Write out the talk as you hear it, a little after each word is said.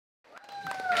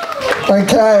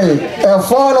Okay, our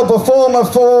final performer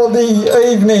for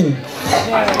the evening.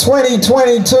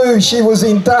 2022, she was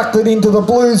inducted into the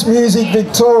Blues Music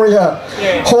Victoria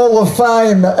Hall of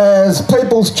Fame as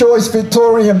People's Choice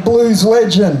Victorian Blues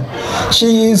Legend.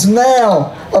 She is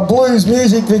now a Blues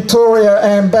Music Victoria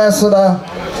Ambassador,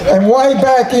 and way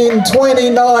back in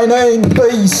 2019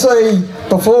 BC,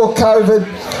 before COVID,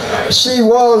 she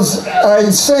was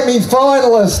a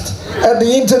semi-finalist at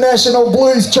the International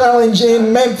Blues Challenge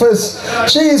in Memphis.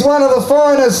 She is one of the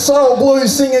finest soul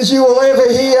blues singers you will ever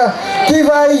hear. Give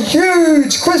a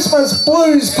huge Christmas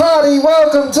blues party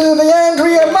welcome to the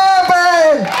Andrea Marr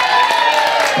Band.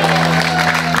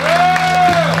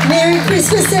 Merry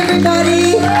Christmas,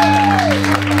 everybody.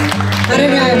 I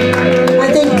don't know,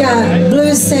 I think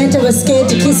Blues Santa was scared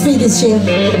to kiss me this year.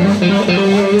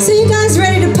 So you guys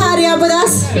ready to party up with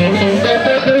us?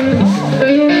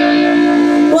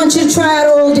 I want you to try out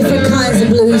all different kinds of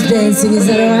blues dancing, is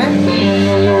that alright?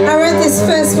 I wrote this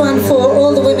first one for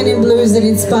all the women in blues that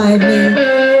inspired me.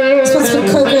 This one's for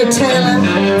Coco Taylor,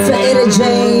 for Etta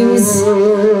James,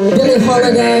 Billie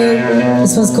Holiday.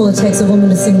 This one's called It Takes a Woman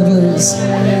to Sing the Blues.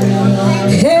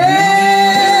 Hey!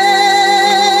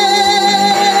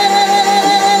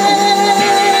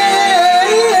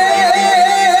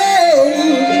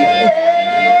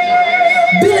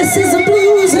 Billie says the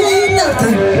blues ain't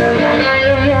nothing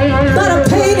but a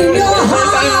pain in your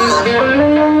heart.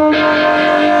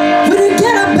 When you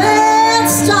get a bad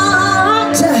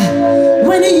start,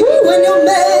 when you and your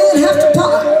man have to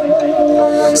part.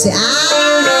 See,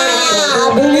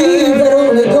 I believe that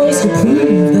only goes to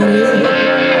prove that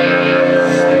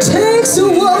it takes a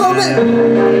woman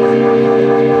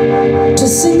to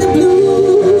sing the blues.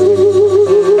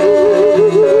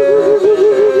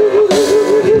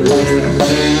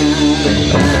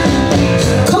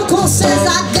 Coco says I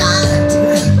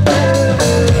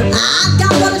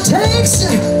got what it takes.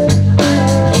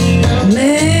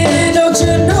 Man, don't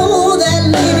you know that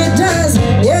lady does?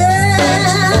 Yeah.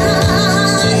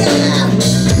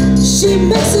 She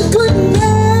makes a good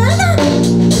man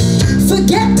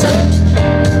forget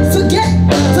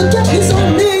his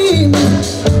own name.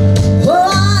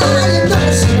 Oh, you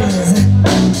know she does.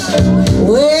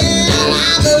 Well, I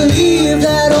believe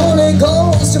that only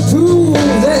goes to prove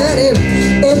that it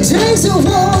takes a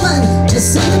woman to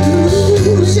sing the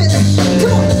blues. Yeah.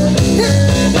 Come on,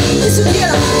 listen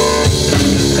here.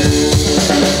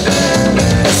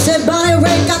 Said Bonnie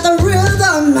Raitt got the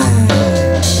rhythm,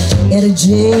 Etta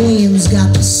James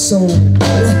got the soul.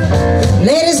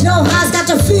 Ladies know how it's got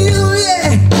to feel,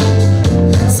 yeah.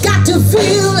 It's got to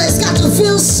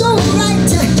feel so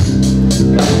right.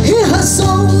 Hear her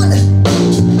soul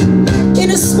in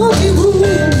a smoky room.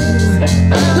 Late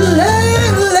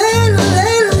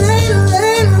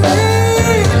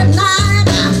at night.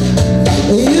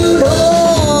 You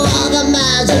know the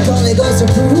magic only goes to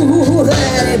prove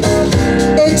that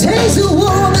it takes a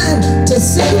woman to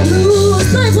sing the blues.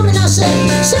 Play for me now, Shane.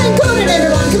 Shane Gooden,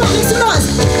 everyone. Come on, make some noise.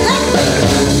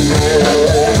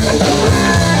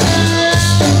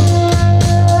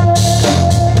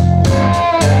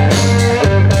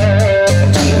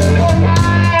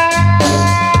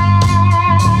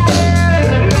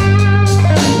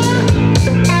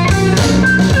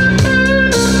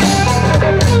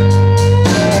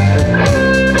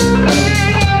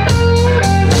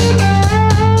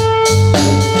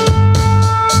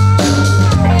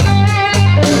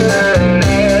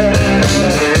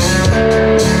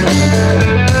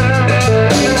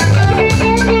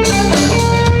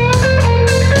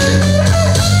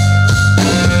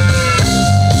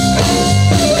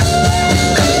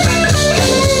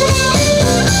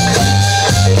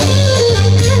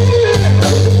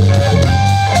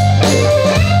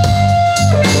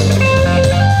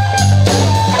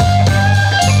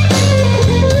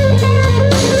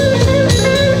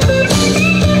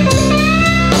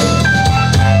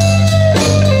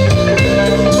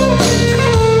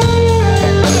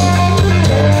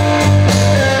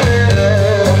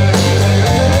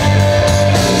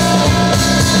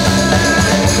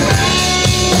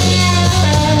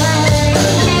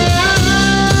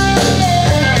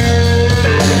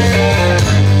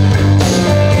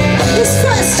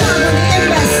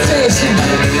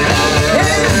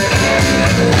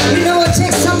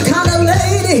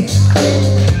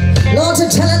 Lord, to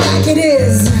tell it like it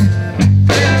is.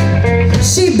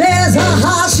 She bears her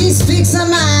heart, she speaks her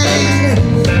mind.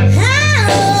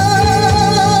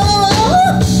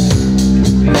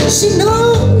 She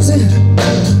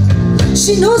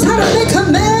knows how to make her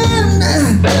man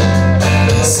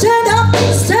stand up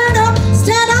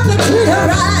and treat her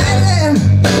right.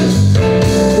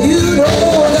 You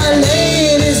know the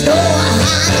ladies know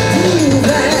how to do.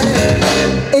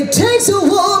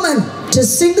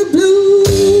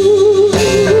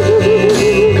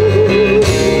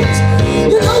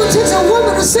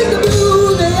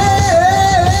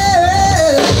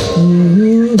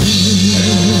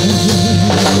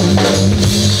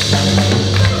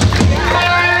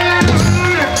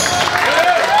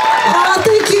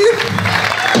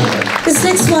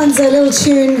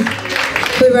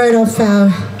 it off our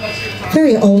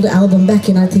very old album back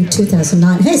in, I think,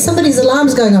 2009. Hey, somebody's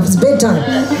alarm's going off. It's bedtime.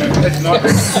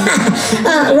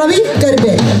 Robbie, go to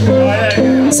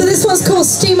bed. So this one's called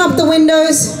Steam Up the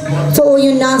Windows. For all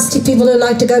you nasty people who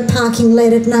like to go parking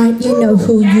late at night, you know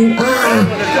who you are.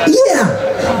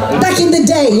 Yeah, back in the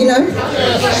day, you know.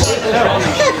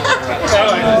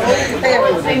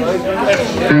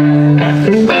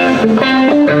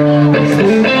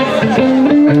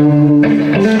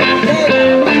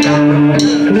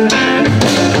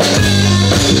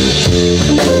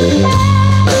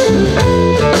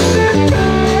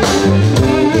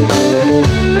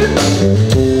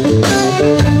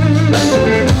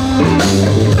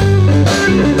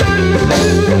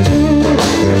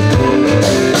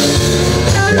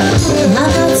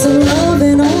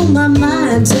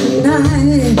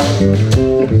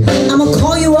 I'ma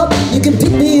call you up, you can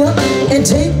pick me up and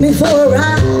take me for a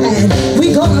ride.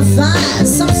 We gonna find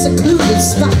some secluded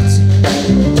spot.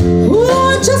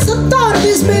 Ooh, just the thought of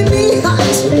this made me hot.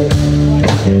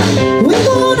 We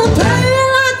gonna play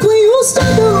like we used to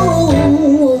do.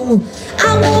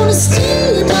 I wanna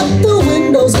steam up the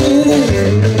windows with you.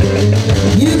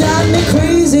 You got me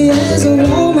crazy as a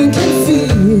woman can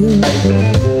feel.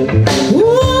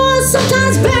 Ooh,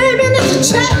 sometimes baby need to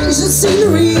change the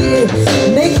scenery.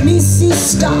 Make me see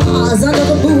stars under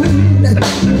the moon.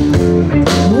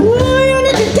 Ooh, you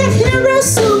need to get here real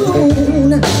soon.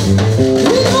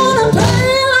 We're gonna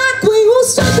play like we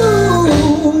used to do.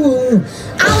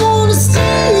 I wanna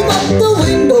steam up the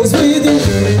windows with you.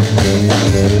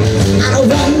 I don't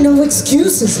want no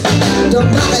excuses. Don't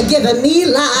bother giving me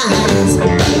lies.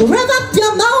 Rev up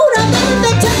your motor,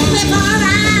 baby, take me for a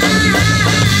ride.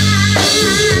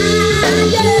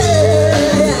 Yeah.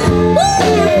 Woo!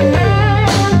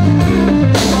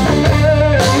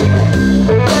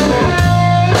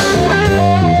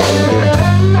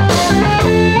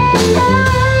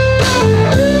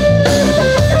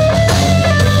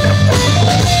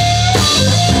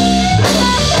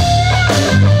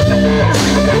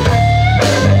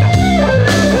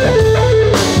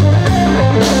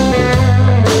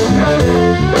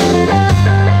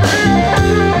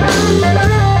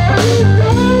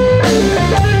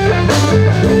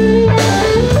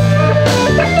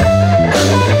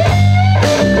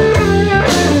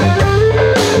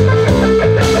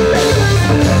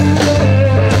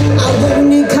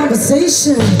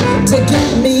 To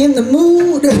get me in the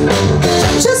mood,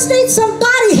 just need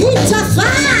somebody heat to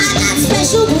find that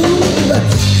special groove.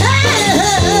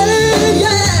 Hey,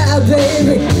 yeah,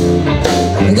 baby,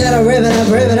 you gotta rev it up,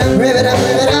 rev it up, rev it up,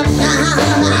 rev it up.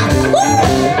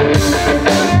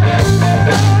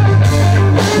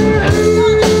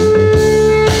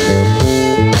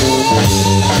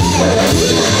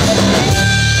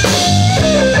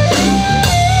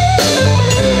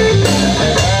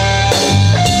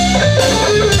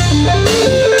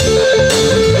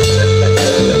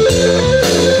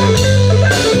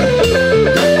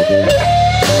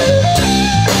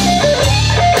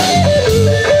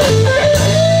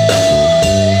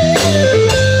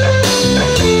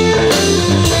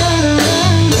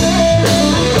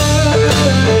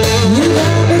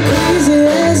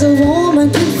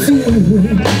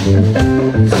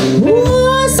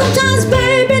 Ooh, sometimes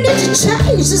baby need to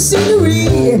change the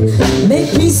scenery.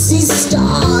 Make me see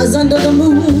stars under the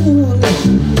moon.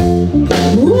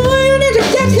 Ooh, you need to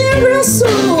get here real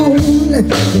soon.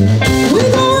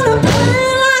 We're gonna play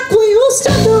like we used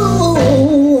to do.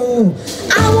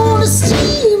 I wanna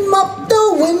steam up the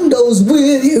windows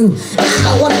with you.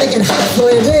 I wanna make it hot for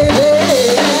you, baby.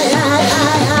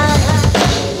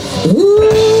 Ooh.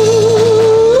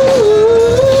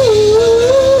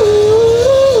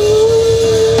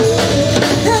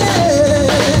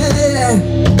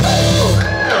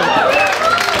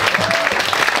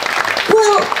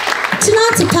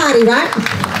 Right?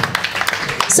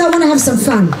 So I want to have some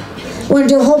fun. I want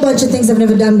to do a whole bunch of things I've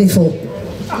never done before.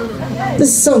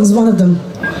 This song's one of them.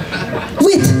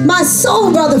 With my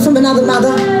soul brother from another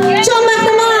mother, John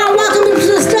McNamara. Welcome him to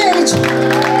the stage.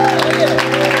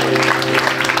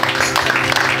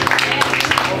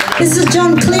 This is a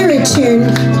John Cleary tune.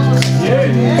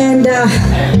 And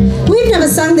we've never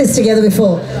sung this together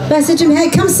before. But I said to him, hey,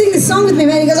 come sing this song with me,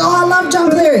 man. He goes, oh, I love John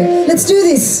Cleary. Let's do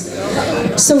this.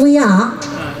 So we are.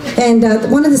 And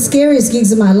one of the scariest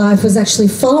gigs of my life was actually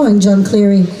following John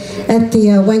Cleary at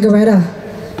the Wangaratta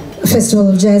Festival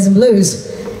of Jazz and Blues.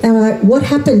 And I'm like, what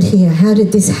happened here? How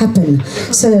did this happen?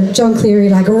 So John Cleary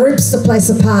like rips the place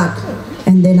apart.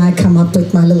 And then I come up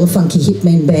with my little funky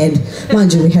hitman band.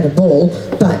 Mind you, we had a ball,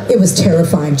 but it was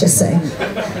terrifying, just saying.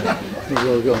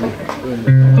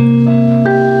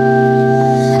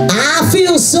 I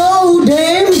feel so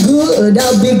damn good,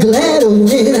 I'll be glad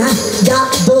when I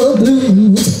got the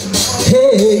blues.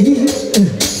 Hey,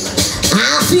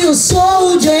 I feel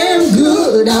so damn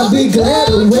good, I'll be glad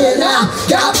when I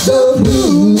got the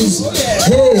blues.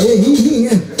 Hey,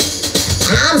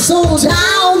 I'm so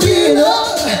down, you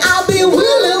know, I'll be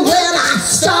willing when I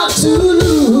start to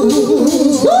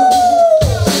lose. Woo!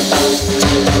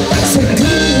 So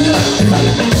good,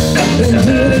 ain't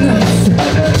good enough.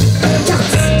 Got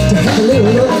to have a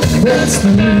little love what's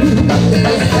new.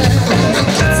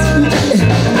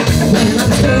 When I'm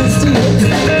thirsty,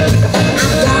 I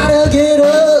gotta get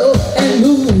up and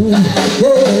move.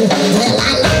 Yeah, well,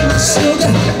 I like my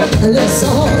sugar a little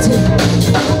salty.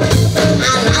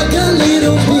 I like a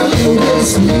little bit of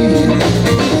sweet.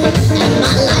 And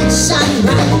my lights shine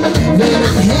bright when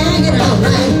I'm hanging out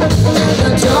right at the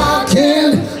dark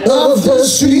end of the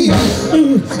street. I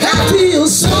feel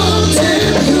so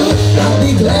damn good, I'll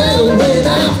be glad when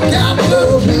I've got the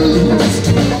blues.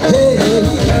 Hey,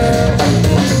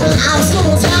 I'm so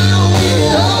down,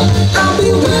 yeah, I'll be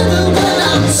winning when I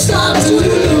start to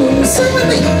lose. Sing with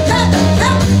me, hey,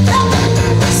 hey, hey.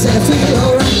 Said I feel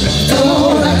alright, feel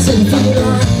alright. Said I feel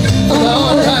alright,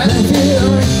 alright, feel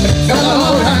alright, feel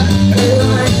alright,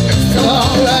 feel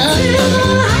alright, feel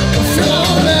alright,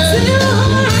 feel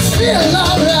alright, feel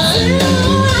alright,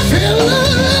 feel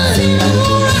alright, feel alright.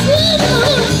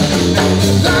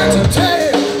 Like to tell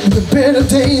you, the bit of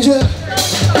danger.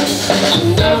 I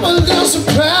never got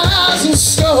surprise in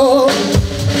store.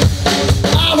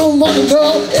 I don't wanna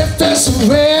know if there's some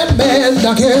red man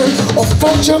knocking or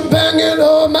fortune banging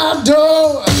on my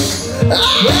door. Well,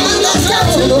 that's got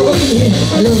to be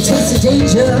a little taste of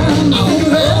danger.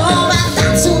 Oh,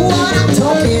 that's what I'm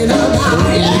talking about.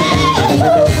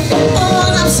 Yeah.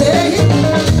 All I'm saying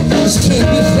is can't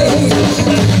be played,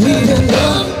 leaving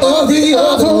one or the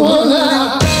other one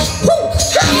out. I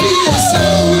feel so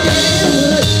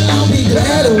good, I'll be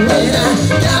glad when I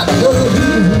got the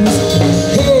blues.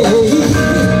 Hey,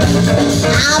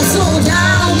 I'm so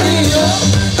down, baby,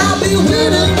 I'll be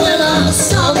winning when I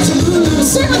start to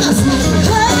lose. Sing with us.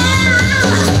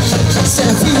 Said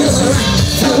I feel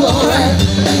alright,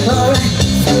 feel alright,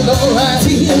 feel alright,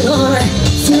 feel alright,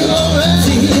 feel alright,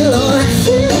 feel alright,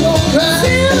 feel alright,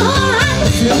 feel alright,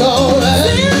 feel alright,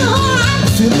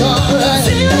 feel alright,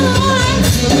 feel alright,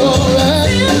 feel alright,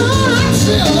 feel alright,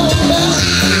 feel alright.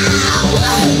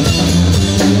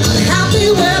 I'm happy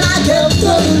when I get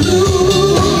the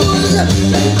blues. I'm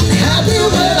happy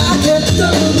when I get the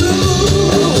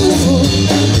blues.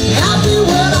 Happy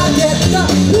when I get the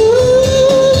blues.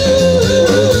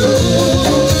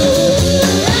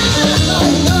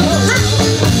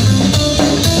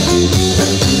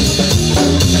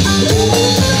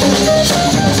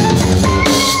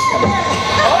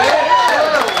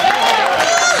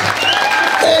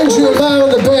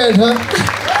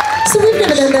 So we've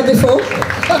never done that before.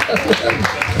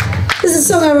 This is a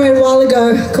song I wrote a while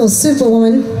ago called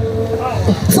Superwoman.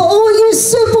 For all you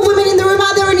superwomen in the room,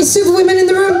 are there any superwomen in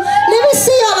the room? Let me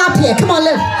see y'all up here. Come on,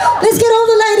 let's get all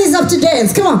the ladies up to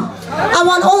dance. Come on. I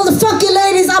want all the funky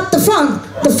ladies up the front.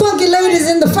 The funky ladies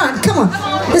in the front. Come on.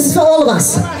 This is for all of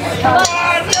us.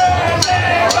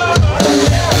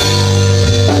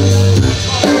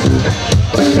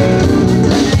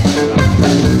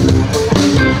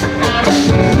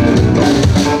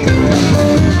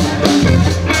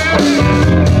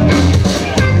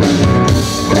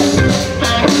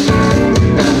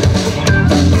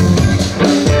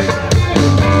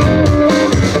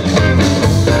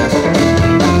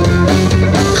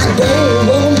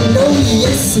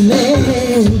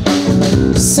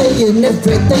 Saying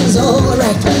everything's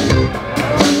alright.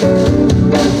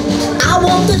 I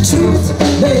want the truth,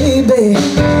 baby,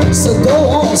 so go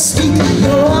on, speak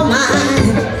your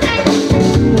mind.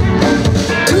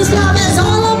 'Cause love is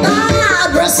all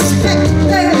about respect.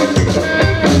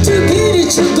 To get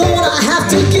it, you're gonna have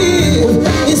to give.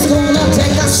 It's gonna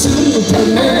take a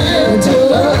Superman to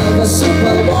love a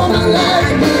superwoman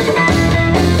like me.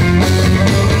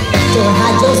 Don't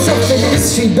hide yourself in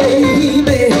mystery,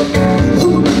 baby.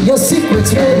 Your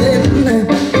secret's within.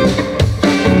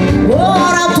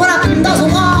 What I put up in those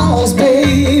walls,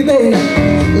 baby,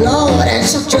 Lord, and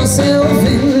shut yourself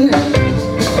in.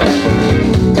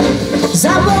 'Cause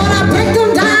I wanna break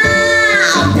them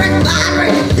down, brick by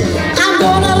brick. I'm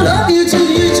gonna love you till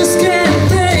you just can't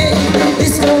think.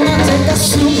 It's gonna take a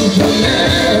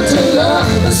Superman to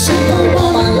love a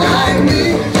superwoman like me.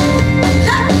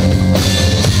 Hey.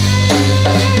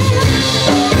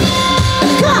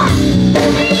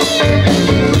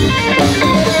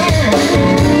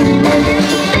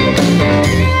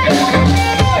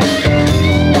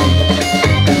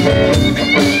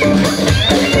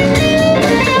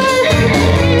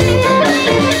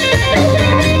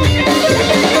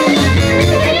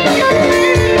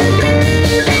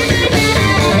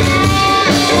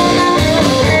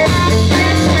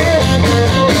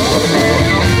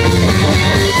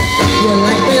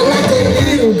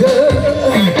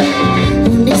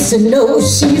 to know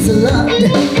she's loved.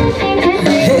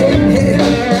 Hey, hey.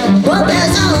 But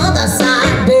there's another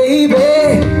side, baby,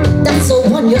 that's the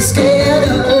one you're scared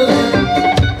of.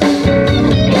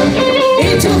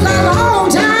 It took a long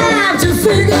time to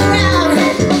figure out.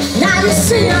 Now you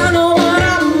see I know what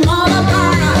I'm all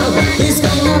about. It's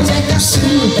gonna take a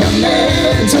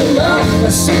Superman to love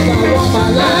a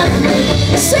Superwoman like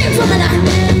me. Sing for me now.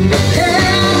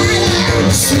 Hey,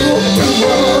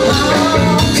 Superwoman,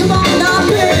 come on now,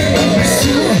 baby.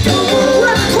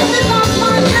 Superwoman, call me by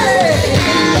my name.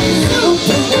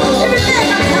 Superwoman, every day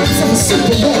I have some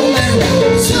Superwoman.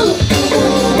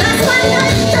 Superwoman, that's my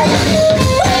name.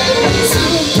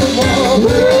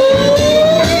 Superwoman,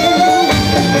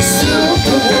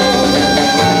 Superwoman.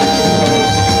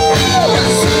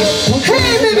 Hey,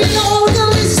 baby, no, we're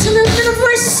gonna listen to a little bit of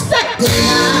respect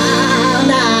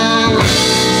now.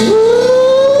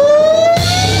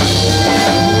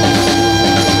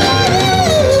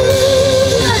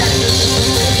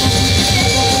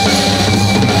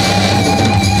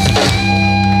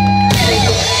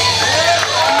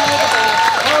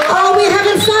 Are we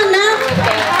having fun now?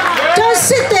 Don't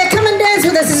sit there, come and dance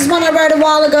with us. This is one I wrote a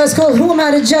while ago. It's called Who Am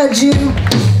I to Judge You?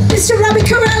 Mr. Robbie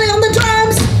Corelli on the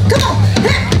drums. Come on.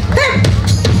 Hey, hey.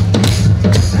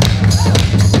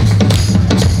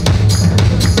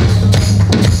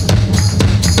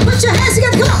 Put your hands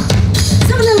together, come on. Let's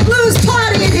have a little blues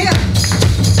party in here.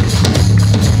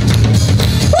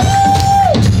 Woo!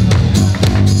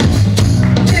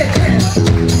 Yeah, yeah.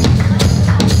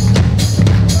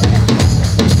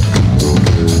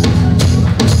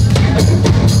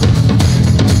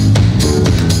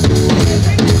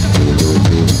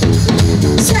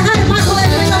 Say hi to Michael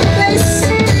Edwards on the bass.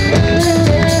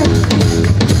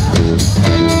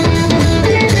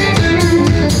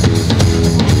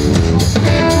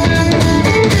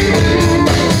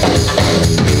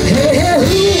 Hey,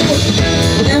 who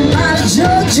am I to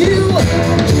judge you?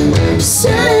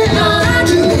 Say I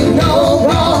do no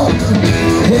wrong.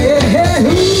 Hey,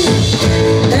 who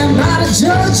am I to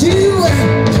judge you?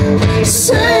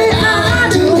 Say I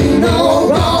do no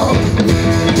wrong.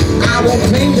 I won't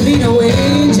claim to be no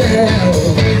angel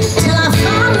till I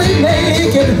finally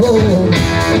make it home.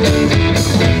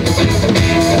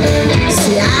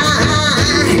 See, I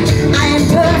ain't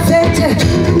perfect. I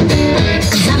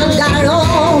haven't got it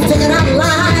all figured out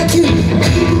like you.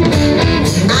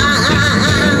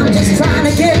 I'm just trying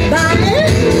to get by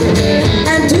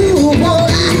and do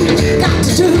what I got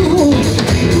to do.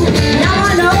 Now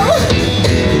I know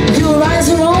your eyes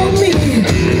are on me,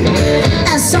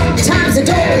 and sometimes they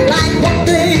don't like what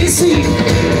they see.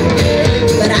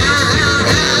 But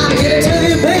I'm here to tell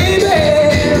you, baby,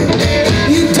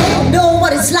 you don't know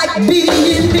what it's like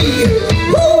being me.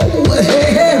 Ooh,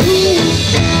 hey, who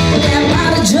am I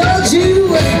to judge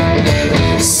you?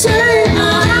 Say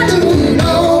I do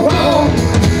no wrong.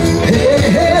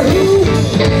 Hey, who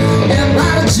am I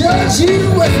to judge you?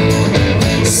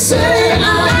 Say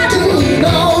I do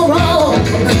no wrong.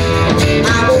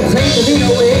 I won't claim to be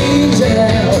no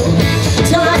angel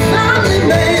till I finally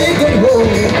make it home.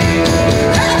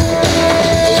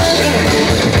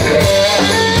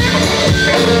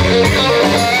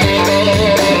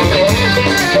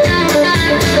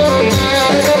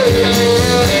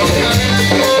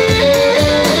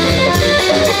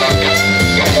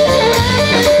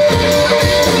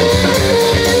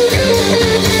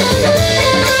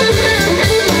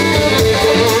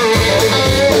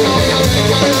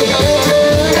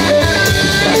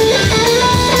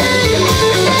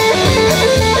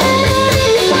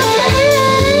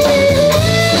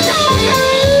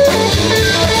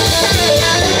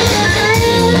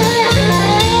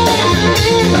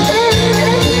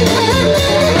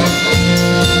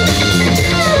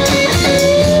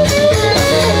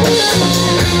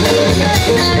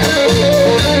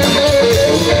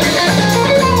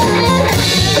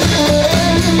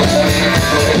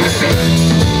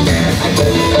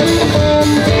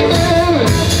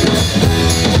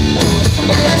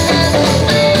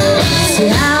 See,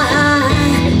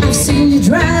 I've seen you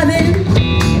driving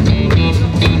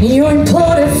your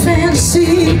imported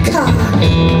fancy car,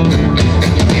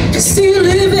 still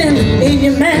living in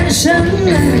your mansion.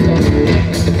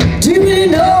 Do you really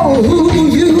know who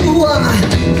you are?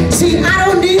 See, I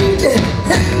don't need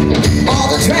all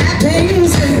the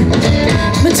trappings.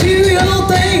 Material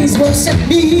things won't set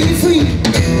me free.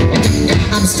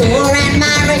 I'm storing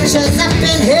my riches up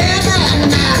in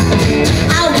heaven.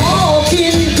 I walk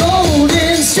in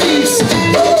golden streets.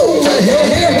 Ooh,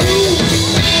 hey,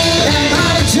 am I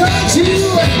to judge you?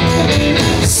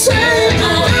 Say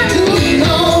I do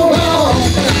no wrong.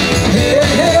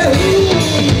 Hey,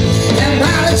 am I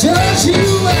to judge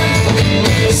you?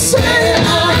 say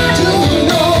I do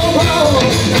no wrong.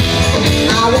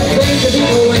 I will play the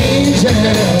little angel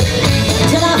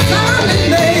till I finally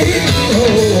make it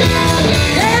home.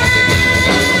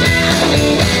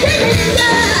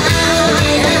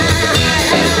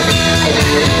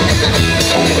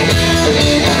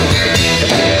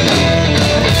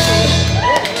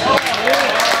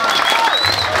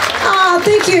 Oh,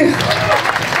 thank you.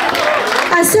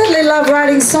 I certainly love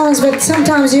writing songs, but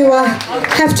sometimes you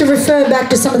have to refer back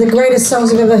to some of the greatest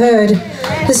songs you've ever heard.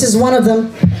 This is one of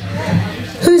them.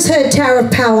 Who's heard Tower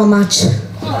of Power much?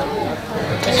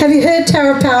 Have you heard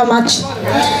Tower of Power much?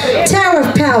 Tower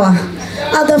of Power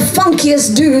are the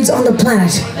funkiest dudes on the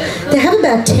planet. They have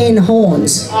about 10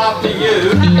 horns. After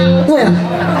you. Well,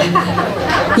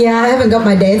 yeah, I haven't got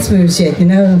my dance moves yet, you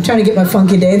know. I'm trying to get my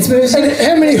funky dance moves. And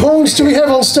how many horns do we have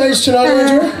on stage tonight,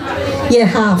 Andrea? Yeah,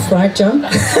 half, right, John?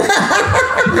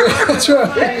 Yeah, that's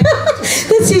right.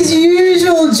 That's his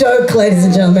usual joke, ladies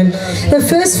and gentlemen. The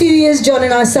first few years John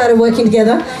and I started working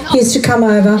together, he used to come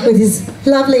over with his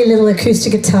lovely little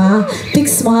acoustic guitar, big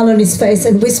smile on his face,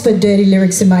 and whisper dirty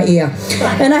lyrics in my ear.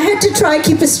 And I had to try and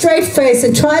keep a straight face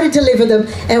and try to deliver them,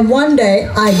 and one day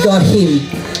I got him.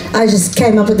 I just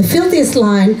came up with the filthiest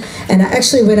line, and I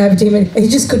actually went over to him, and he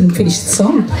just couldn't finish the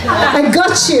song. I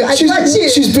got you, I got you.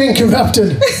 She's been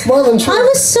corrupted. More than true. I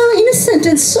was so innocent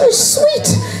and so sweet.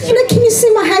 You know, can you see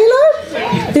my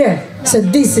halo? Yeah. So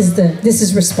this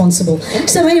is responsible.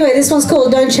 So anyway, this one's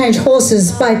called "Don't Change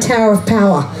Horses" by Tower of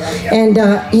Power, and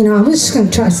you know, I'm just going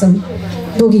to try some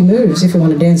boogie moves if you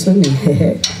want to dance with me.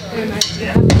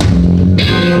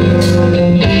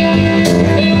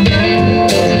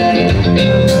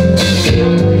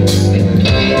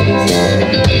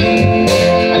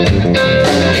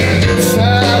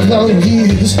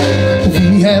 Years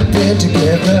we have been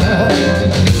together,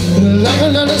 love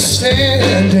and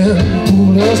understanding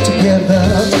pulled us together.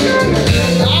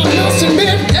 I must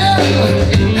admit,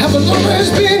 haven't always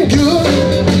been good.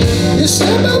 You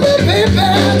said, baby,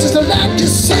 just like you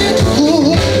said you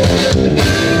would.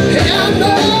 And I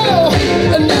know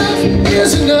enough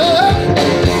is enough.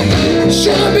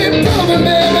 Shouldn't be broken,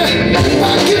 baby,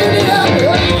 by giving it up.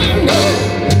 I know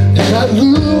that I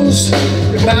lose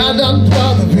by not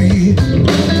bothering me.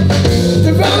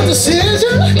 The wrong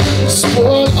decision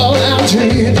spoiled all our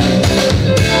dreams.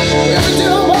 Every day I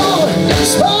want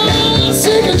small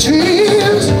secret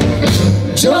dreams.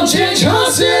 Don't change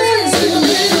horses in the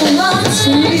middle of the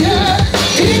street.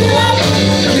 Get it up,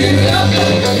 get it up.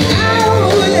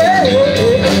 Oh yeah.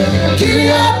 Get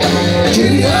it up,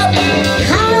 get it up.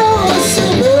 Oh,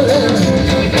 summer.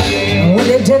 When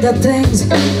they did the things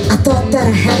I thought that I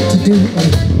had to do.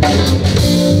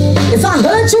 If I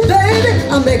hurt you, baby,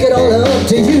 I'll make it all up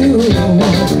to you.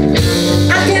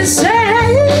 I can say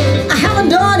I haven't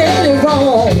done any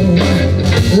wrong.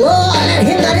 Lord, let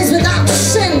him that is without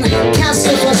sin cast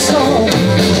off a stone.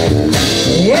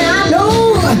 Yeah, I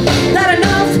know that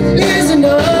enough is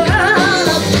enough,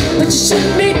 but you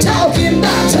shouldn't be talking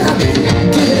about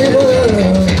giving it up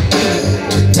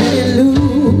till you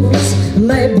lose.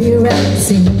 Maybe right it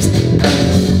seems.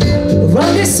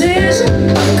 Wrong decision,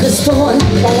 cause for all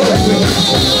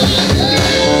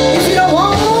if you don't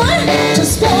want to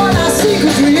spoil our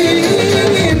secret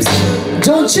dreams,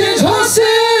 don't change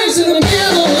horses in the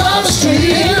middle of the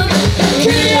stream.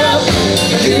 Giddy up,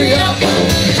 giddy up.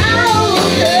 Oh,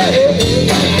 yeah.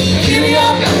 Giddy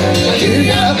up,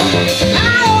 giddy up.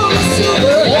 Oh,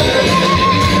 super.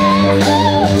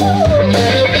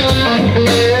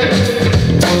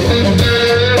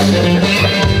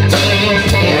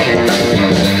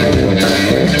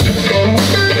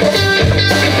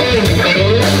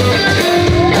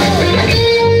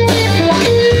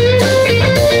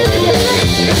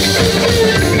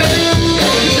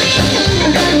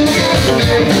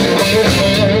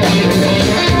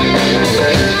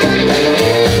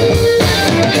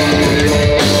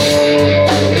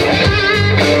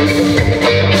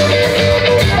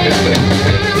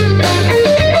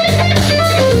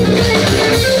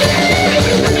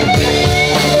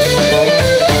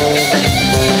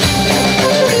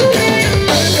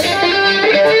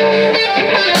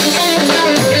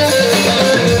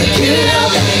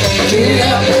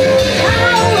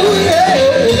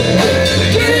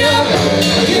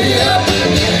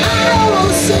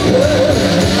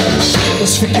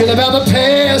 Forget about the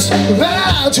past,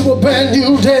 ride to a brand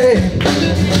new day.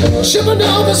 Shipping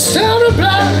over the sound of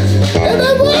blood, and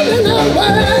I'm running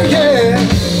away, yeah.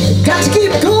 Got to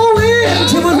keep going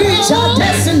till we reach our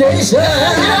destination.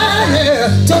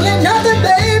 Yeah. Don't let nothing,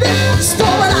 baby, spoil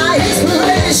our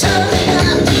inspiration.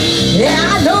 Yeah,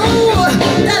 I know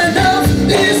that enough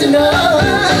is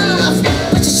enough,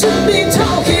 but you shouldn't be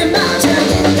talking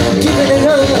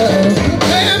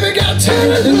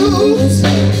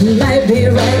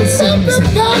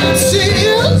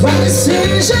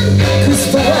 'cause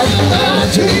for a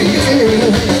dream,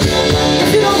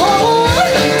 if you don't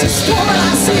want to start,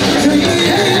 I see a dream.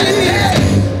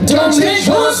 Don't change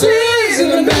horses in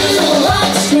the middle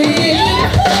of the street.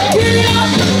 Giddy up,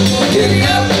 giddy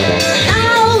up.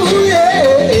 Oh yeah.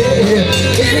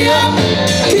 Giddy up,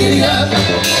 giddy up.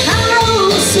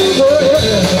 Oh, super.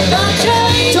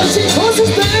 Don't change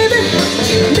horses, baby.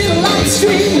 Middle of the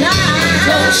street now.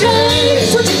 Don't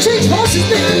change. Don't you change horses,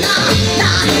 baby.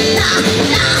 Nah.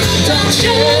 Don't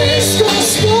change. It's gonna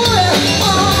spoil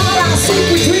all our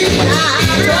secret dream now.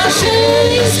 Don't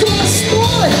change. It's gonna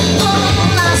spoil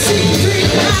all our secret dream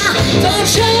now. Don't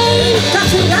change. Got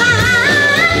to ride.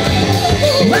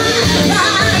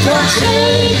 Don't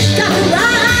change. Got to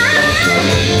ride.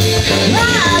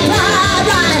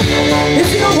 If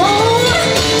you don't want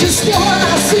to spoil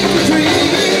our secret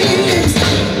dreams,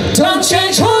 don't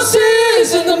change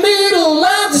horses in the middle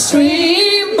of the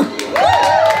stream.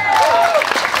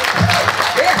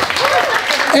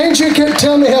 Andrew kept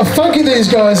telling me how funky these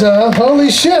guys are. Holy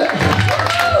shit.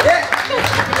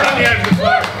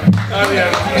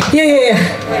 Yeah.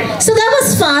 So that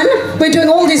was fun. We're doing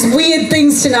all these weird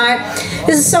things tonight.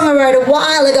 This is a song I wrote a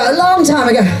while ago, a long time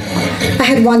ago. I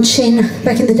had one chin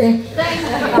back in the day.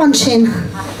 One chin.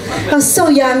 I was so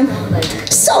young.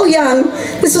 So young.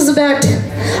 This was about,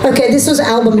 okay, this was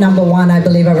album number 1, I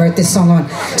believe I wrote this song on.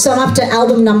 So I'm up to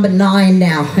album number 9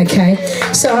 now, okay?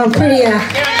 So I'm pretty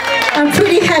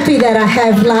happy that I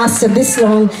have lasted this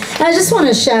long. And I just want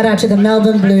to shout out to the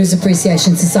Melbourne Blues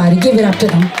Appreciation Society. Give it up to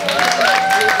them.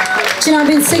 Do you know, I've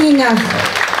been singing,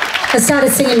 I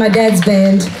started singing my dad's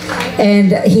band,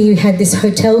 and he had this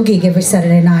hotel gig every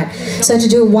Saturday night. So I had to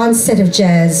do one set of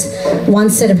jazz, one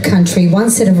set of country,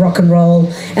 one set of rock and roll,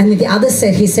 and then the other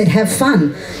set he said, have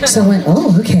fun. So I went,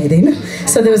 oh, okay then.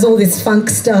 So there was all this funk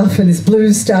stuff and this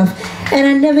blues stuff, and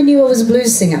I never knew I was a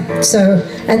blues singer. So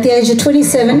at the age of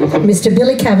 27, Mr.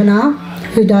 Billy Kavanagh,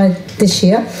 who died this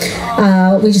year,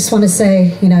 we just want to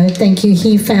say, you know, thank you.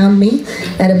 He found me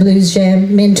at a blues jam,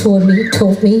 mentored me,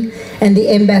 taught me, and the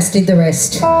MBAS did the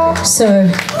rest. So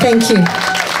thank you,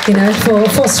 you know, for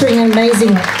fostering an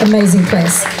amazing, amazing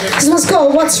place. This one's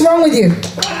called What's Wrong With You?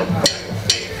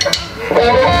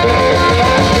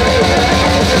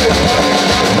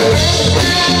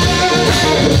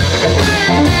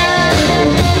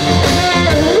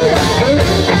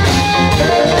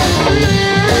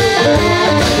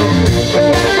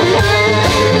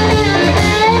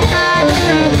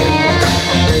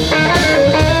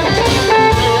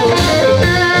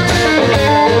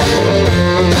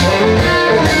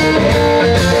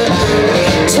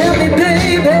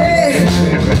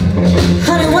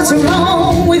 What's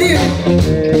wrong with you?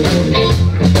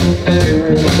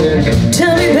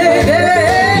 Tell me, baby,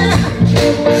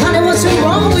 honey, what's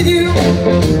wrong with you?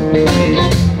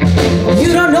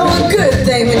 You don't know a good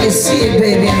thing when you see it,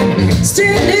 baby. I'm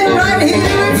standing right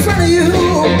here in front of you.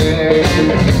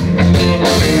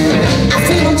 I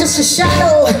feel I'm just a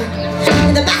shadow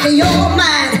in the back of your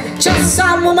mind, just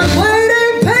some woman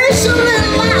waiting patiently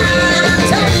in line.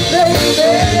 Tell me,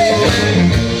 baby,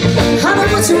 honey,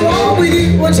 what's wrong with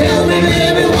you? Well, tell me,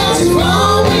 baby, what's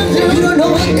wrong with you? You don't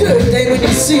know a good thing when you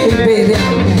see it, baby.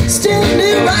 I'm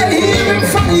standing right here in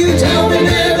front of you. Tell me,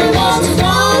 baby, what's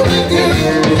wrong with you?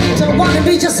 Don't want to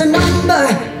be just a number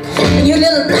in your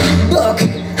little black book.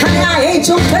 Honey, I ain't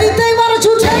your plaything. Why don't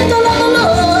you take a little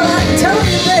look? Tell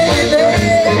me, baby,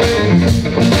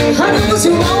 honey, what's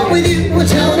wrong with you? Well,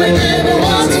 tell me, baby,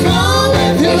 what's wrong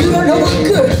with you? You don't know a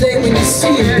good thing when you see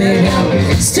it, baby.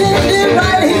 I'm standing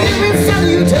right here in front of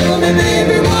you. Tell me,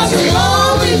 baby, what's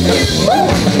wrong with you?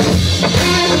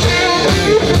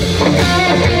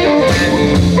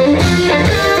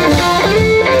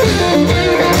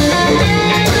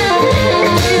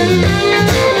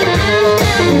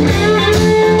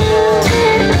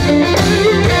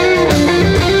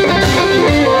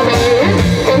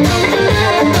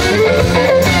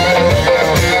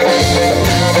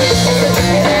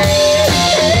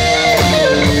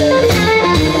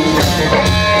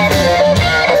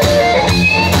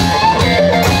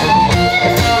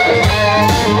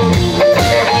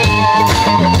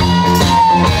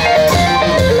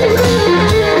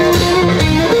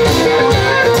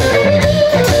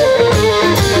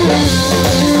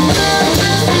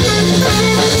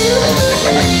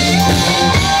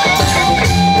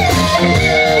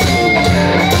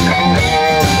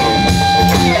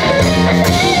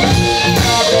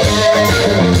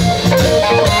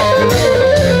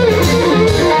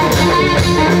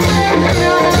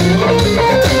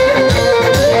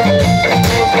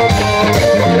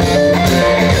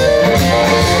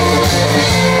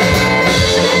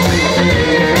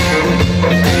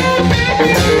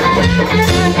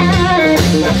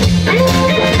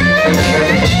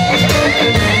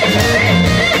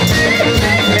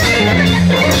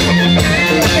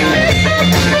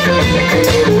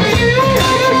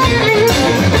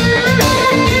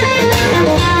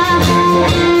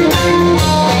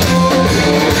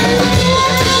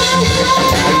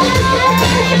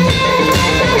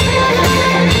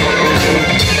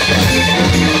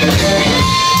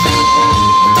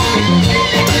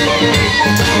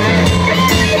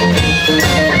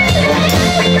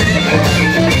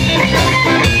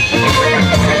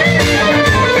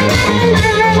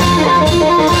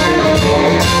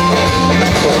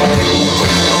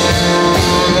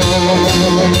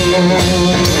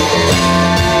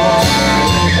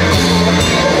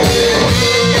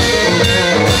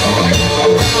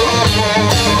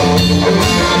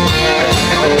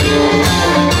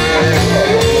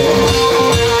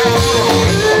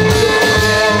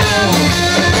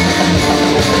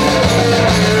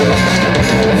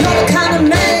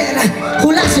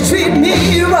 you treat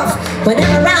me rough.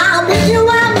 Whenever I'm with you,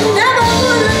 I'm never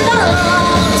good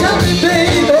enough. Tell me,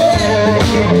 baby,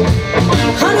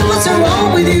 honey, what's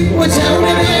wrong with you? Tell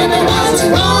me, baby, what's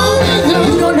wrong with you?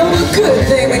 You don't know a good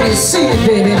thing when you see it,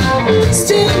 baby.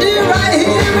 Standing right here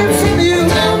in front of you.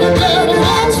 Tell me, baby,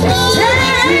 what's wrong? Tell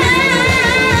me,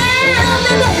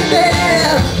 baby,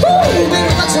 ooh, baby,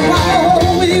 what's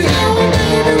wrong with you? Tell me,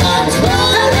 baby, what's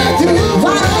wrong with you?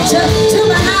 Why don't you tell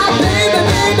me how, baby,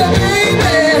 baby,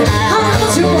 baby, honey,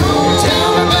 what's wrong? Tell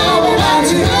me, baby,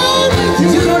 what's wrong with you?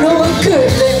 You don't know a good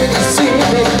thing when you see it,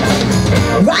 baby.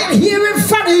 Right here in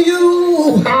front of you.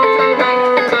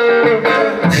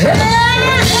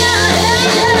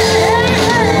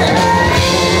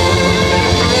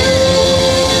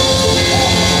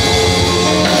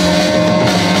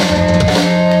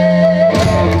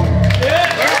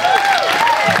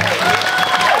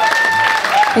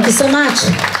 Thank you so much.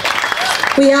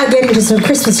 We are getting to some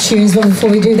Christmas tunes, but before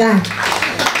we do that,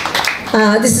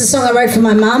 this is a song I wrote for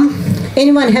my mum.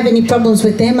 Anyone have any problems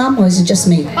with their mum, or is it just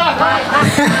me?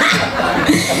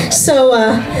 So,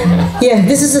 yeah,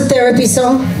 this is a therapy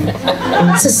song.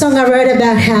 It's a song I wrote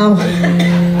about how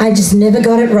I just never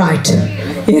got it right.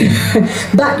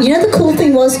 But you know, the cool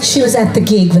thing was, she was at the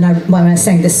gig when I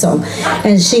sang this song,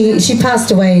 and she passed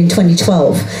away in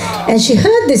 2012, and she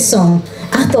heard this song.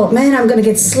 I thought, man, I'm going to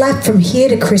get slapped from here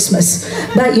to Christmas.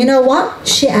 But you know what?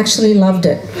 She actually loved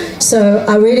it. So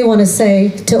I really want to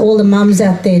say to all the mums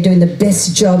out there doing the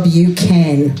best job you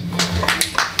can.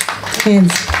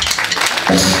 Hands.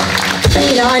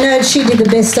 You know, I know she did the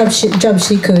best job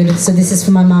she could. So this is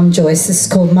for my mum, Joyce. This is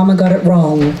called Mama Got It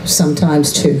Wrong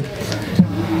Sometimes Too.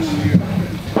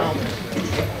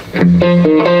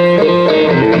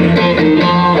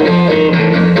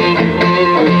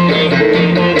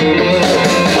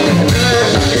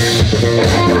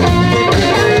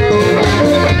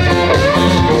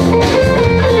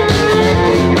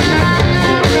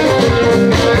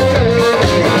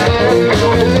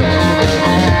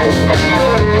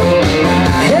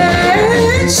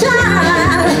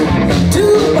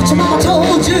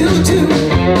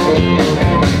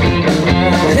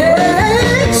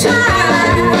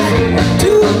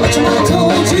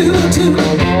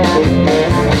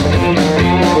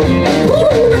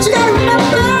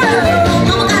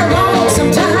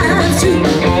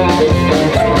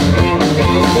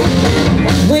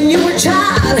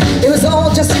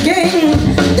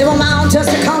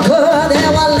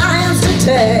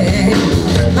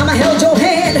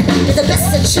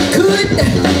 She could.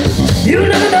 You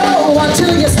never know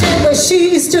until you stand where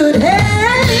she stood.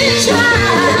 Hey,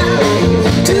 child,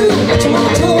 do what your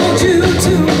mama told you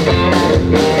to.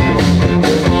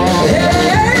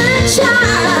 Hey,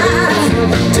 child,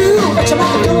 do what your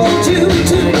mama told you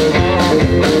to.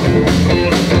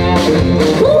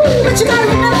 Ooh, but you gotta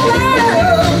remember,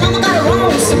 mama got it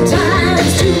wrong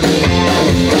sometimes too.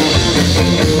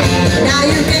 Now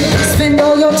you can spend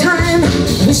all your time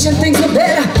wishing things were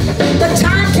better, but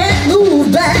time can't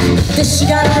move back. This you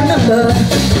gotta remember.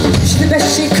 She did the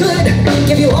best she could,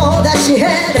 give you all that she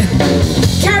had,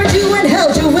 carried you and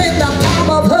held you in the palm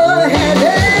of her hand.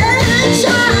 Hey,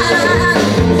 child,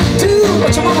 do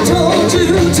what your mama told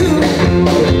you to.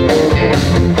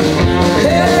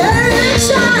 Hey,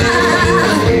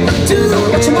 child, do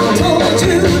what your mama told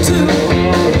you to.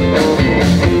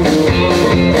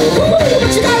 Ooh,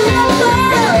 but you gotta remember,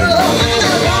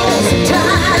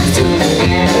 sometimes too.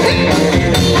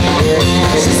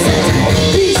 She said,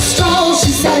 be strong.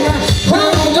 She said,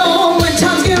 hold on when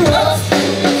times get rough.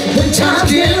 When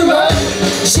times get rough.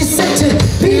 She said to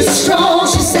be strong.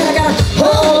 She said, I gotta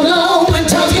hold on when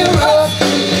times get rough.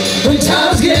 When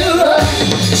times get rough.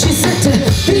 She said to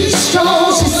be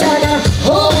strong. She said, I gotta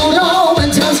hold on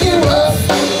when times get rough.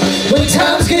 When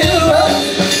times get rough.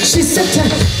 She said to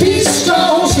be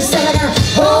strong. She said, I gotta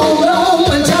hold on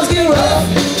when times get rough.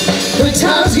 When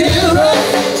times get rough.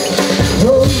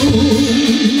 Oh,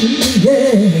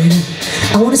 yeah.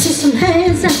 I want to see some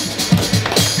hands.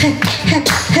 Hey, hey,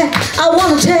 hey. I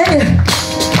want to tell you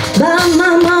about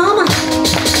my mama.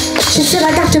 She said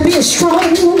I got to be a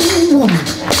strong woman.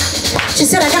 She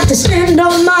said I got to stand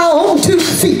on my own 2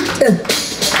 feet.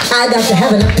 I got to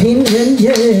have an opinion,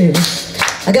 yeah.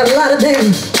 I got a lot of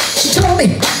them. She told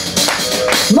me,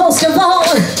 most of all,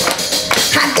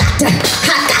 I got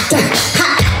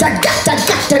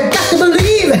to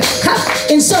believe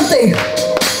in something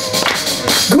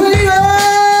greater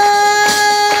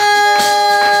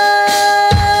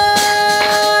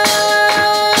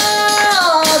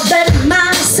than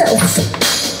myself.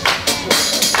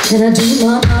 And I do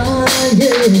my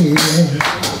yeah.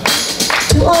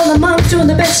 To all the moms doing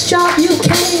the best job you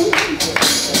can,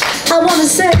 I want to wanna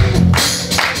say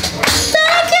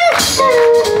thank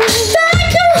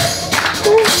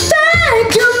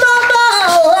you, mama,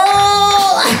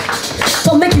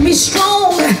 for making me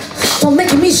strong, for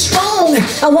making me strong.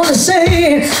 I wanna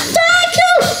say thank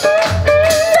you,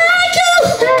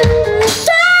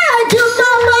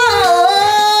 mama.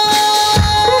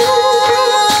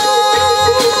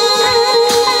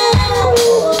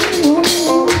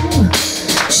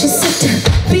 She said,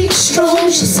 be strong.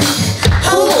 She said,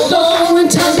 hold on when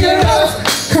times get rough.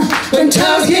 When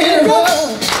times get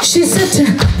rough. She said,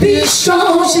 be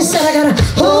strong. She said, I gotta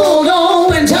hold on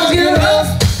when times get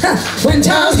rough. When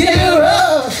times get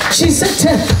rough. She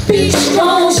said, be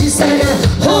strong. She said, I gotta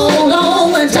hold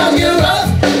on when times get rough.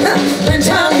 When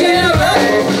times get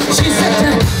rough. She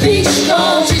said, be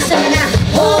strong. She said, I gotta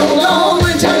hold on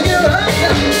when times get rough.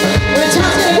 When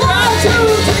times get rough. 1, 2,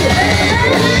 3,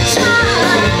 and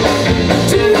child,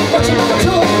 do what your mama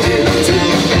told you to.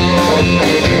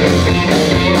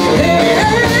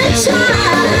 Hey,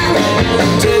 child,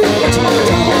 do what your mama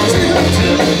told you to.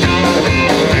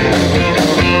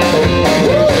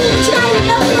 Woo, child, you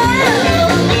know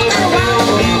love,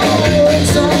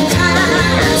 sometimes.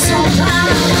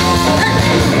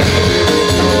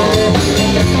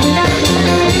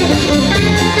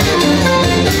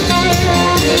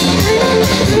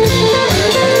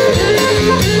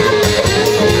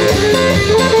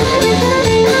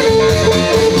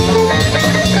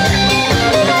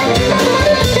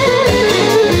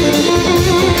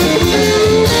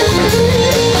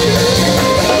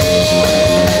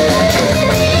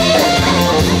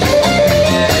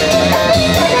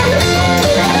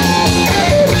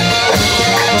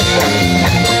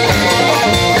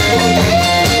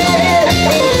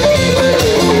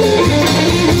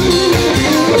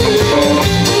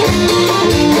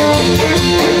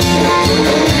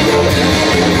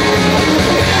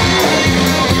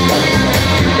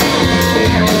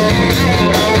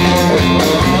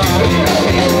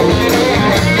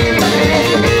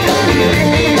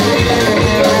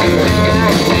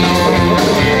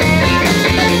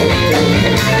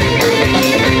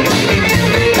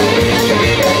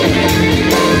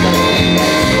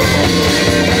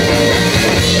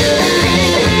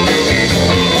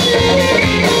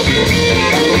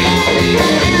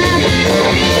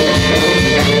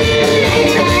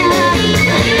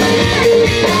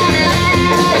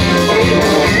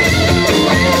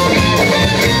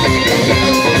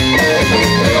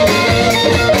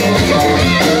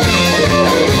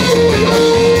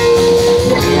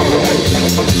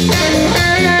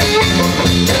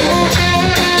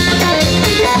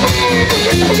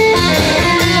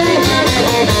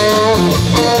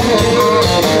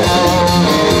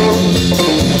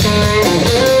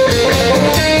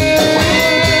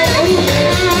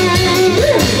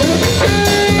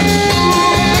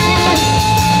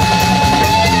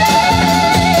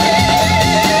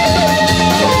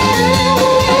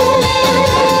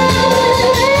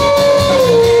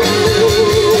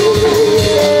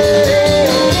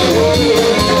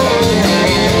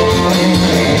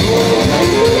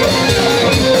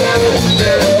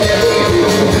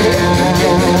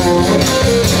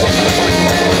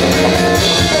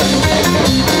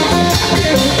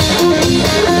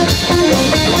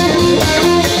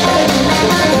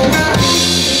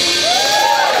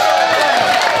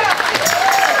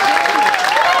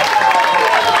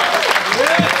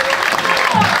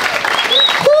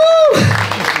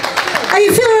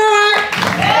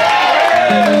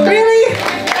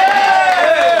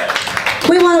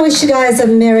 You guys a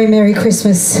Merry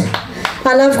Christmas.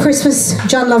 I love Christmas.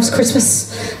 John loves Christmas.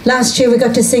 Last year we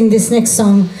got to sing this next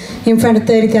song in front of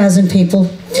 30,000 people.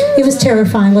 It was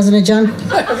terrifying, wasn't it, John?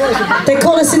 They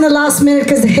called us in the last minute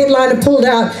because the headliner pulled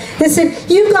out. They said,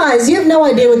 you guys, you have no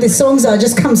idea what these songs are,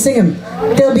 just come sing them.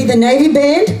 There'll be the Navy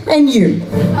Band and you.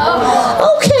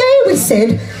 Okay, we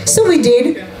said. So we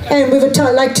did, and we were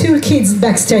like 2 kids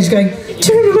backstage going,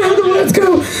 turn around, the words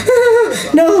go.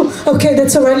 No, okay,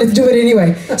 that's all right, let's do it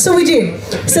anyway. So we did.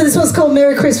 So this one's called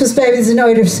Merry Christmas, Baby. It's an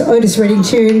Otis Redding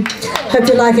tune. Hope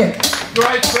you like it.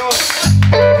 Great song.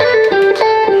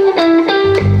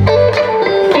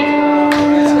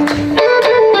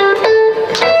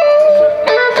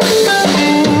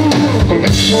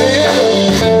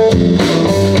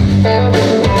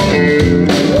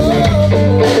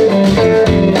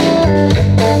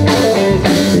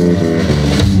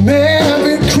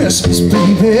 Merry Christmas,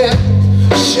 baby.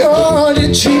 Sure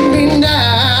to treat me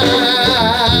nice.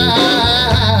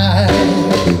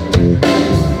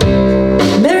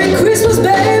 Merry Christmas,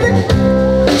 baby.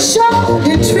 Sure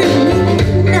to treat me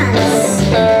nice.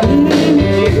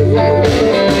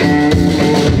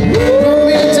 Brought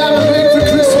me a diamond ring for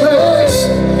Christmas.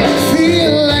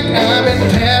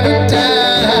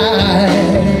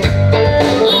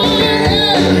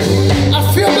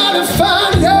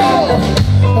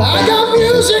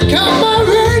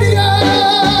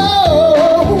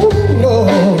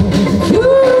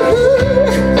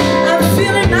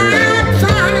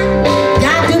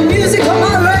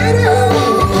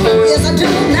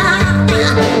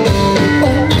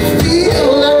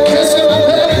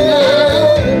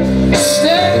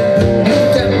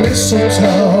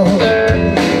 tall.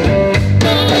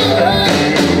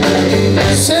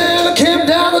 Santa came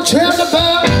down the chimney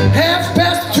about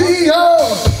 3:30,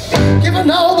 giving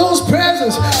all those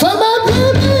presents for my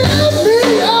baby and me.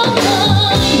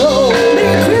 Oh,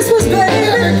 Merry Christmas, baby.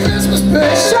 Merry Christmas,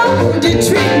 baby. Sure did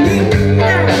treat me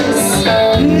nice.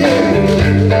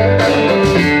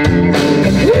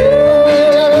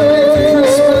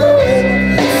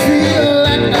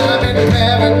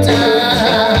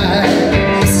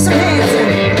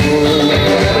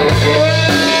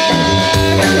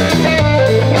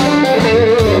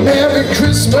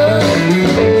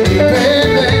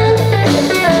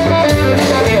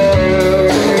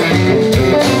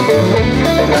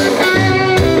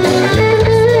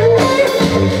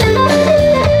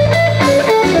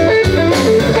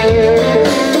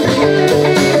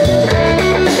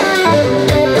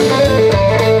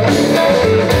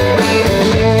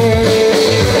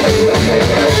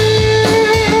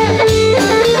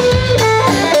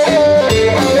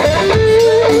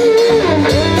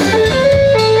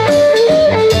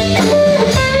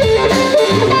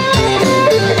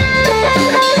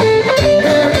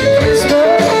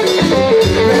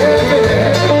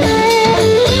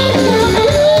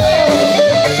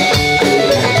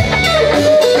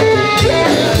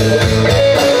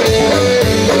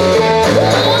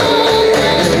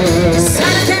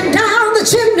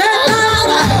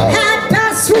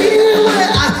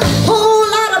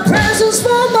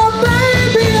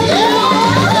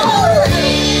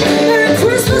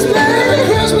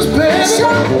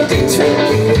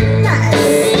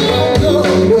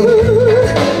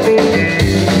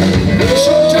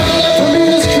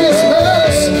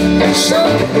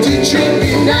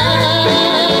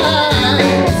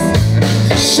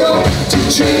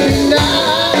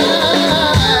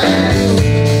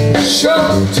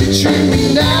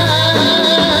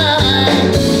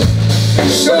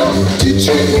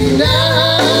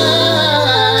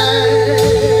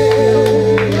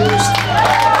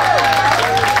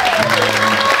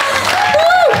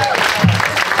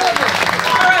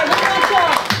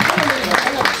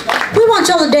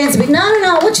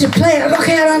 To play it, rock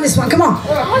out on this one, come on.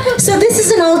 So this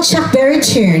is an old Chuck Berry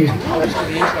tune.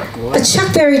 A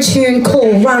Chuck Berry tune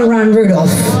called Run, Run, Rudolph.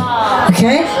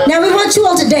 Okay? Now we want you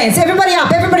all to dance. Everybody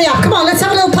up, everybody up. Come on, let's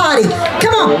have a little party.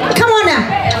 Come on now. Come on now.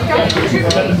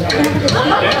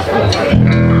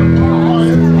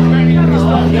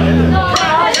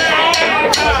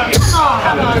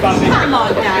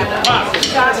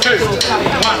 1, 2,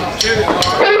 1,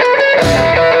 2.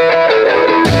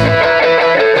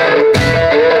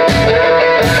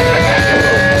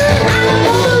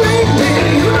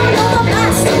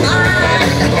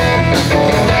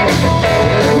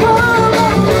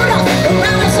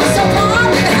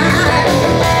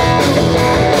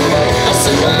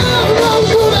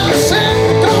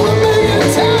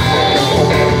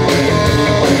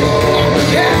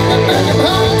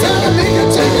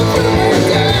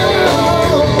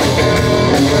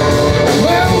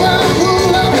 well,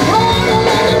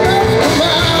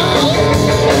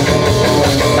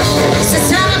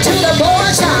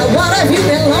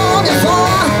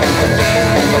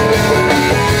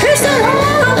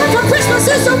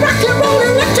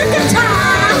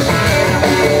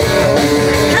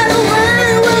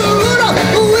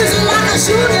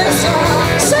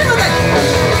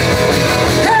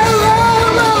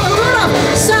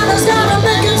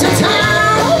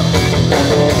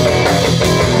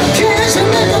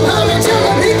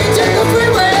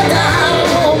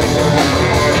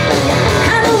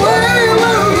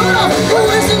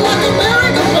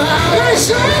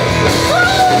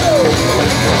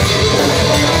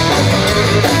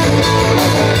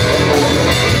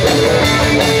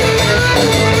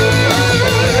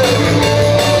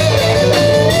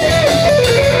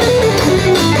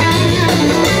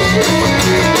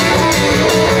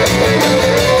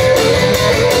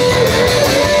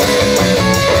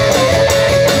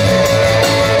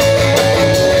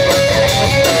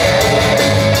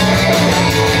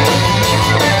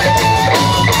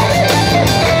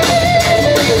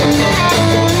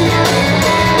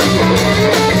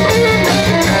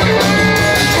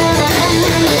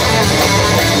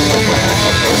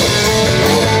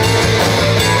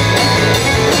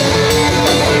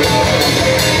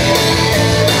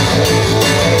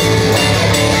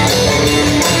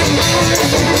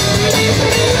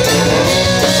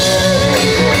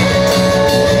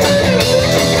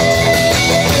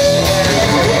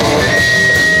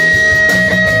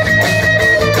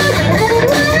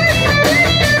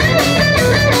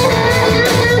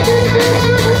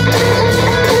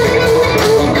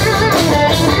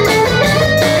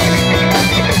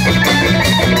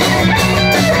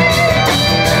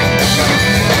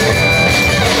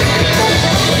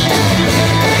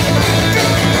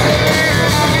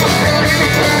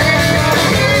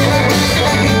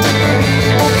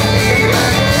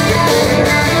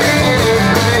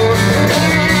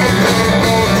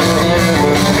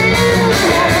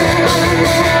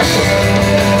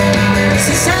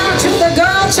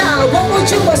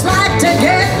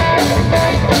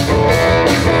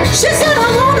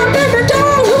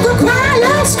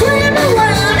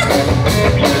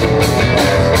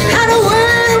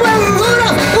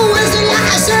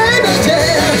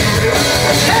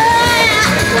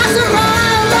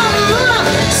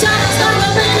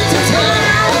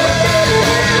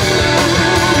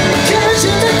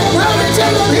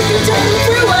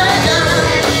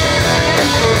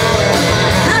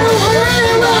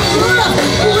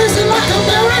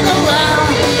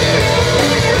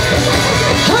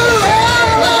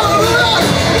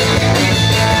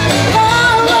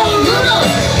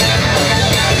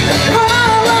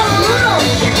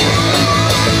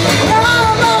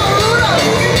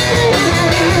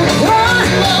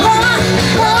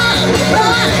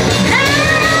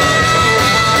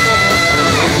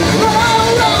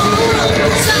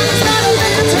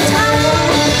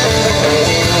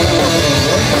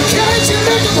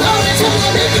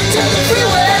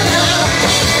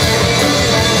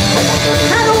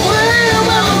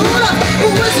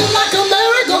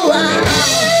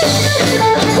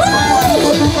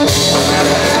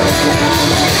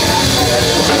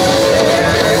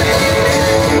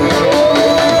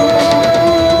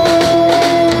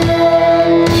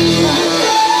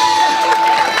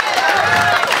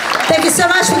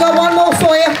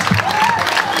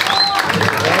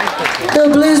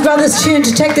 Christmas tune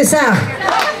to take this out.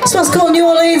 This one's called New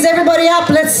Orleans. Everybody up,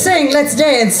 let's sing, let's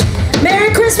dance.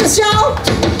 Merry Christmas, y'all.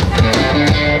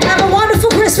 Have a wonderful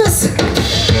Christmas.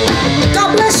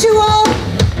 God bless you all.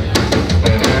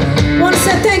 Want to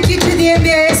say thank you to the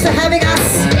MBAS for having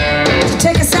us, to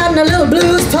take us out in a little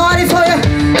blues party for you.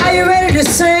 Are you ready to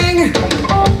sing?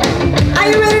 Are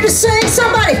you ready to sing?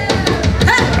 Somebody.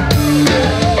 Hey.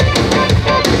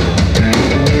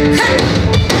 Hey.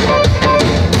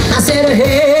 I said,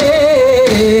 hey,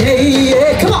 hey,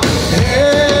 hey, come on.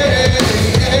 Hey,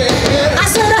 hey, hey. I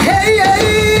said, hey, hey,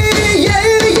 yeah,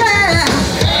 yeah.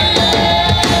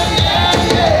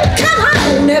 Come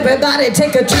on, everybody,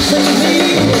 take a trip with me.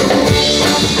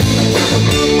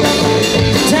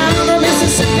 Down the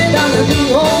Mississippi, down the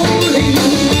New Orleans.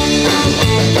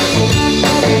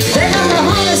 They got the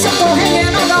honeysuckle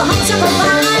hanging on the honeysuckle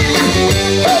vine.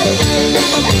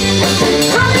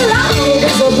 Honey love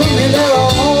is a blooming there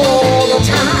all the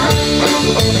time.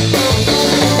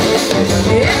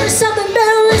 Every Southern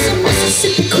belle is a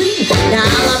Mississippi queen. Down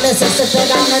the Mississippi,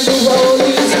 down the New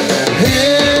Orleans.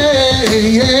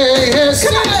 Hey, hey, yes,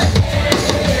 come on.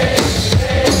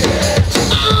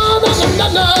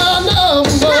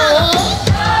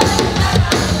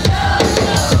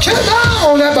 Come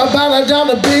on, everybody down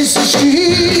the Basin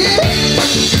Street.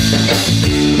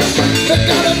 They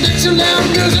got a Dixieland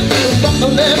music and a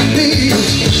bubbling beat.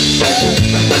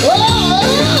 Oh,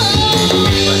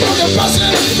 you're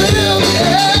busting the field,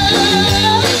 yeah.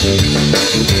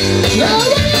 Now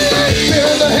we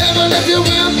feel the heaven if you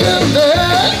will been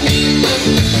there.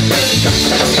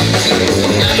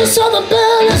 Every Southern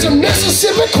belle is a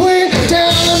Mississippi queen.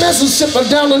 Down the Mississippi,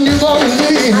 down the New Orleans.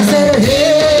 I said,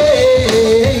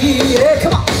 hey, yeah,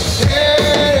 come on.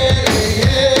 Hey,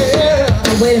 yeah.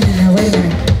 Oh, wait a minute, wait a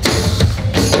minute.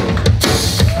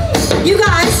 You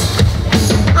guys,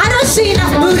 I don't see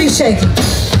enough booty shaking.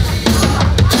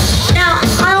 Now,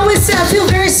 I always say I feel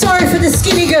very sorry for the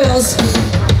skinny girls,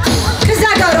 because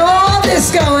I got all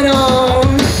this going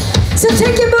on. So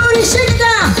take your booty, shake it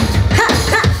down. Ha,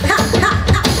 ha, ha, ha,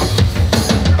 ha.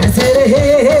 I said, hey,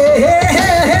 hey, hey,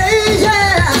 hey, hey,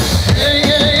 yeah. Hey,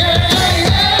 yeah, yeah,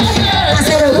 yeah, yeah. I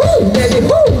said, woo, baby,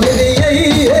 yeah,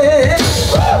 yeah.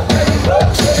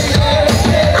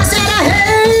 I said,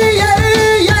 hey, yeah,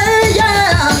 yeah,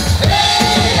 yeah.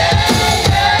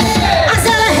 I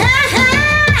said,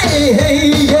 hey, hey,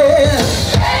 yeah.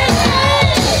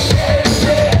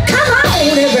 Come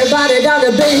on, everybody down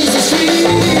the Basin Street.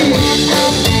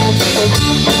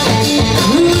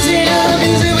 Louisiana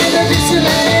music with a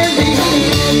Dixieland beat.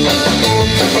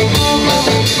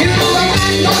 You know I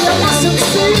know you must have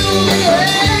seen me.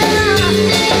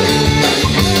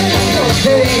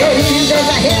 Hey, there's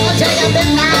a hill take up in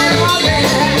now, yeah.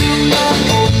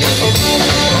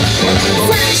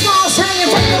 French moss hanging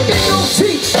from the big old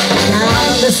tree. Down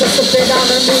the Mississippi, down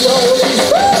the New Orleans.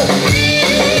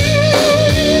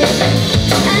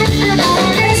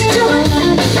 Ladies and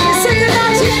gentlemen, let's say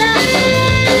goodnight to you now.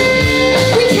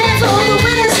 We care for all the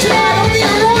winners tonight, all the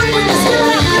award winners. Give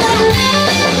it up.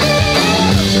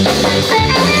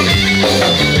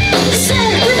 Say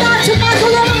goodnight to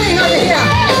Michael Loving over here.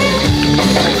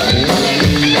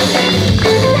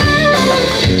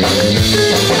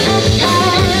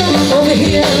 Over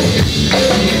here,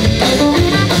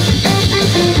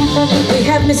 we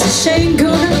have Mrs. Shane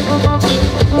Gooner.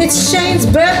 It's Shane's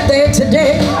birthday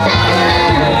today.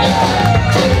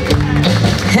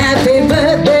 Happy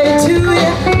birthday to you.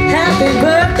 Happy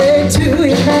birthday to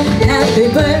you. Happy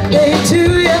birthday to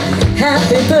you.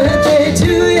 Happy birthday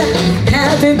to you.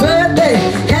 Happy birthday.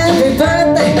 Happy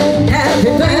birthday.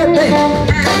 Happy birthday.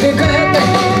 Happy birthday.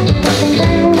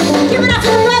 Give it up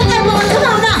for the birthday boy. Come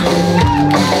on now.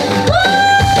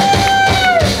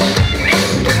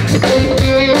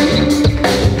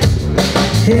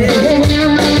 Hey.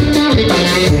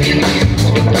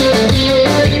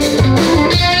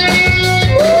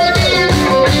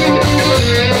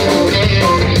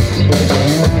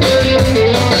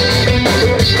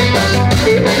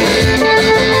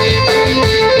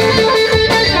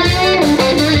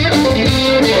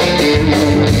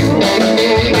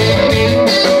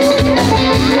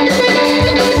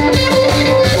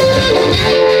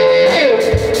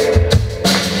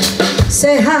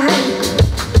 Say hi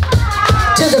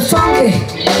to the funky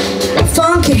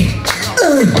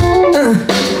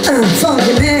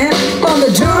funky man on the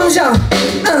drums, y'all.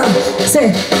 Say,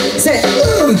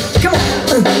 come on,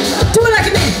 do it like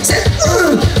a man. Say,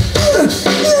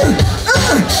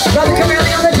 brother, come here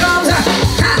on the drums.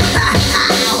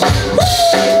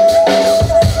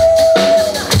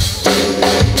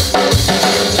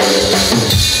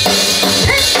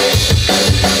 Hey.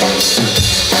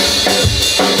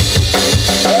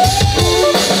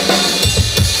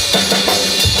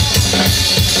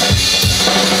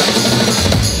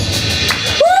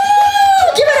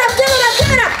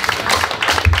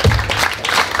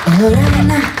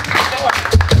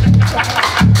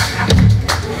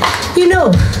 You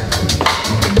know,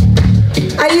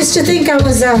 I used to think I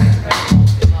was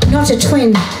not a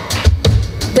twin.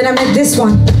 Then I met this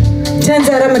one. Turns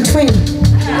out I'm a twin.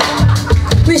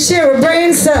 We share a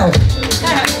brain cell.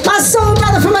 My soul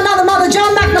brother from another mother,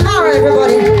 John McNamara,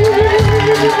 everybody.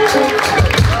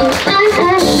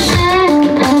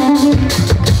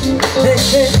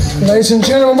 Ladies and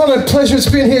gentlemen, what a pleasure it's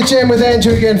been here jamming with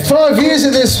Andrew again. 5 years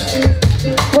of this.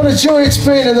 What a joy it's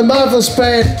been, and the marvellous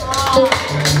band.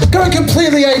 Go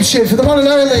completely apeshit for the one and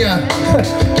only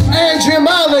Andrea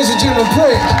Marr, ladies and gentlemen,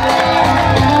 please.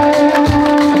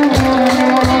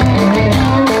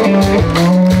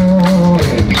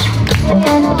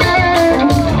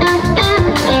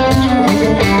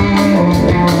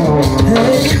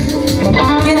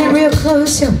 Getting real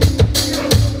close, yo.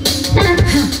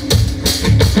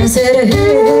 I said, hey,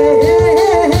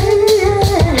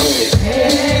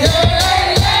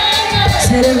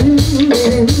 said,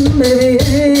 baby,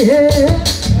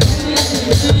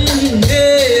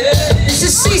 this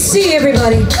is CC,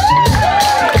 everybody.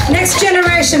 Next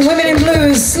generation, women in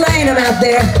blues, slaying them out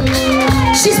there.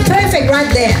 She's perfect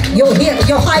right there. Your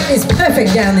height is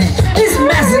perfect down there. It's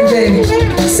massive, baby.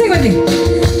 Sing with me.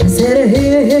 I said,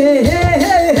 hey, hey, hey,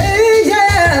 hey, hey,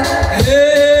 yeah.